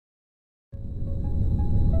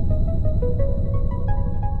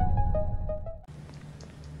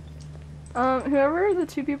Whoever the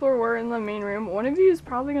two people were in the main room, one of you is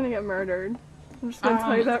probably gonna get murdered. I'm just gonna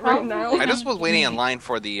tell you that right now. I just was waiting in line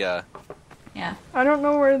for the, Yeah. I don't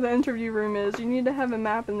know where the interview room is. You need to have a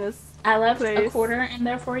map in this I left place. a quarter in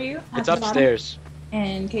there for you. It's upstairs.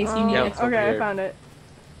 In case you need it. Okay, I found it.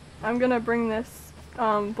 I'm gonna bring this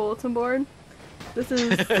bulletin board. This is.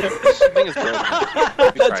 this thing is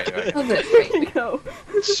broken. There you go.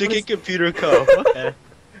 Chicken Computer Co. Okay.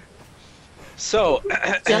 So,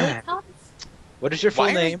 what is your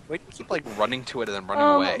full name? Why do you keep like running to it and then running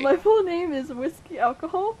away? My full name is Whiskey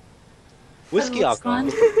Alcohol. Whiskey Alcohol.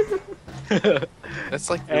 That's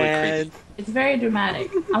like really creepy. It's very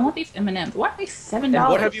dramatic. I want these M&Ms. Why are they $7? And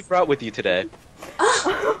what have you brought with you today?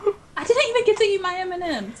 Oh, I didn't even get to eat my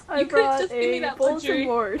M&Ms. I brought just give me that bulletin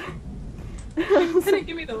board. You couldn't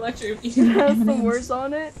give me the luxury of eating It my has M&Ms. some words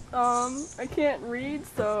on it. I can't read,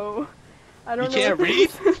 so I don't know. You can't read?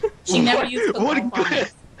 She never used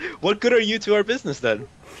What good are you to our business then?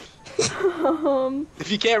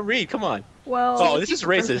 If you can't read, come on. Well. Oh, this is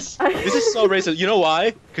racist. This is so racist. You know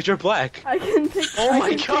why? Because you're black. I can pick. Oh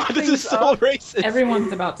my god, this is so racist.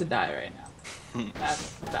 Everyone's about to die right now.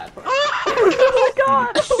 That's the bad part. Oh my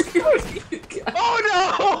god!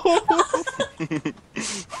 Oh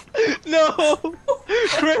no! No!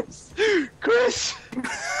 Kris! Kris!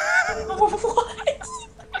 What?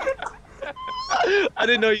 I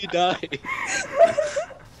didn't know you died.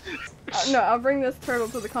 No, I'll bring this turtle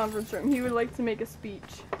to the conference room. He would like to make a speech.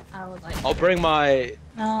 I would like. I'll bring my.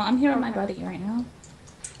 No, I'm here with my buddy right now.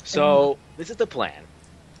 So, this is the plan.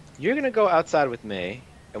 You're gonna go outside with me,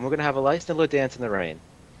 and we're gonna have a nice little dance in the rain.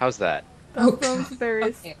 How's that? That sounds very.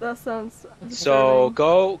 Okay. That sounds. So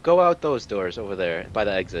go out those doors over there by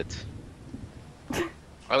the exit.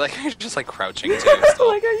 I like how you're just like crouching too. Still.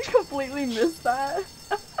 Like how you completely missed that.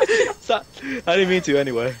 I didn't mean to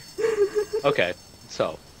anyway. Okay,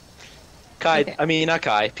 so Kai, Okay. I mean not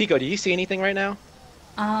Kai. Peko, do you see anything right now?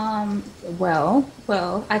 Well,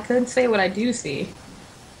 I could say what I do see,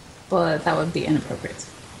 but that would be inappropriate.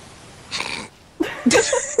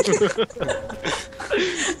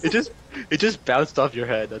 It just bounced off your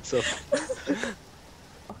head. That's so.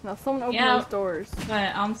 Now someone open Yeah. those doors.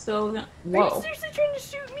 But I'm still gonna. Are Whoa. you seriously trying to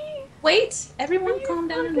shoot me? Wait! Everyone Are you calm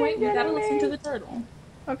down and fucking wait. We gotta kidding listen me? to the turtle.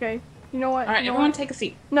 Okay. You know what? Alright, you know everyone what? take a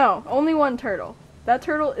seat. No, only one turtle. That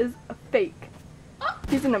turtle is a fake.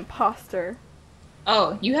 He's an imposter.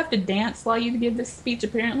 Oh, you have to dance while you give this speech,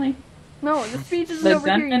 apparently? No, the speech isn't The over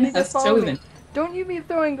here. You gunman need to has follow me. chosen. Don't you be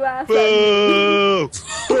throwing glass at me. Boo!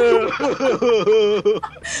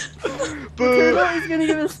 The turtle is gonna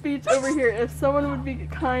give a speech over here. If someone would be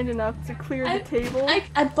kind enough to clear the table.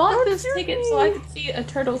 I bought Don't this shoot ticket me. so I could see a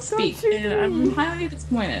turtle speak, shoot and me. I'm highly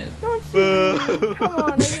disappointed. Don't shoot me. Come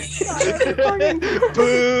on, I get tired of fucking.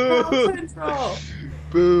 Boo! Control.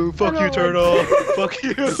 Boo! Fuck I you, don't turtle! like Fuck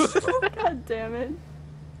you! God damn it.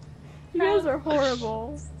 You guys are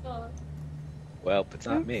horrible. Well, it's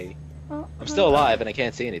not me. Oh, I'm still alive and I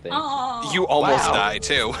can't see anything. Oh. You almost Wow. died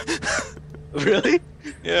too. Really?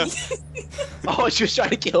 Yeah. Oh, she was trying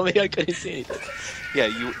to kill me. I couldn't see anything. Yeah,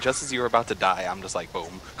 you just as you were about to die, I'm just like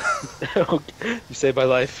boom. You saved my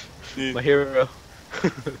life, my hero.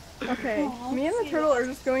 Okay, Aw, me and the see turtle are that.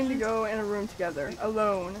 just going to go in a room together,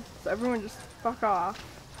 alone. So everyone just fuck off.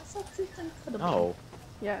 Oh,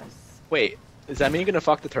 Yes. wait. Does that mean you're gonna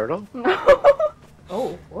fuck the turtle? No.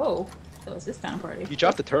 Oh, whoa. So it's this kind of party. You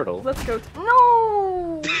dropped the turtle. Let's go.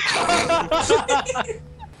 No.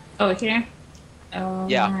 Oh, here? Oh,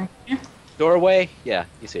 Yeah. right here. Doorway? Yeah,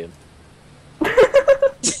 you see him.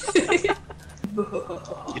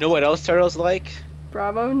 You know what else turtles like?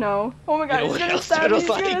 Bravo. No. Oh my God! You know He's what gonna else stab me! turtles He's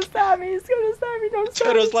gonna like? stab me! He's gonna stab me! Don't stab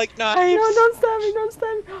me! Turtles like knives. No! Don't stab me! Don't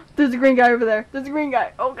stab me! There's a green guy over there. There's a green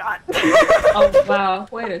guy. Oh God. Oh, wow.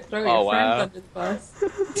 Way to throw Oh, your wow. friends under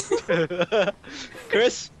the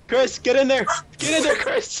bus. Chris, get in there! Get in there,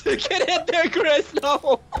 Chris! Get in there, Chris!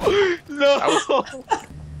 No! No!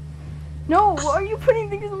 No! Why are you putting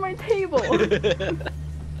things on my table?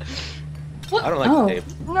 What? I don't like Oh. the tape.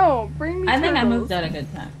 No! Bring me I turtles. think I moved at a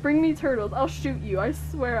good time. Bring me turtles. I'll shoot you. I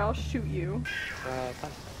swear I'll shoot you.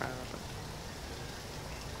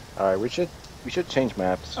 Alright, we should change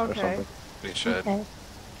maps or Okay. something. We should. Okay.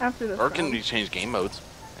 After this. Or can round. we change game modes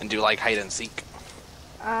and do like hide and seek?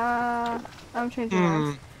 I'm changing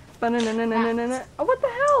mine. Ba-na-na-na-na-na-na. Oh, what the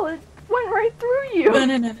hell? It went right through you.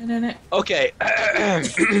 No. Okay,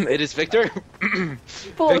 it is Victor.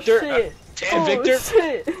 Bullshit. Victor, Tan Victor.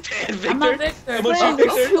 Shit. Tan Victor. I'm not Victor. Come on, Slander,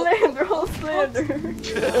 Victor. slander, all slander.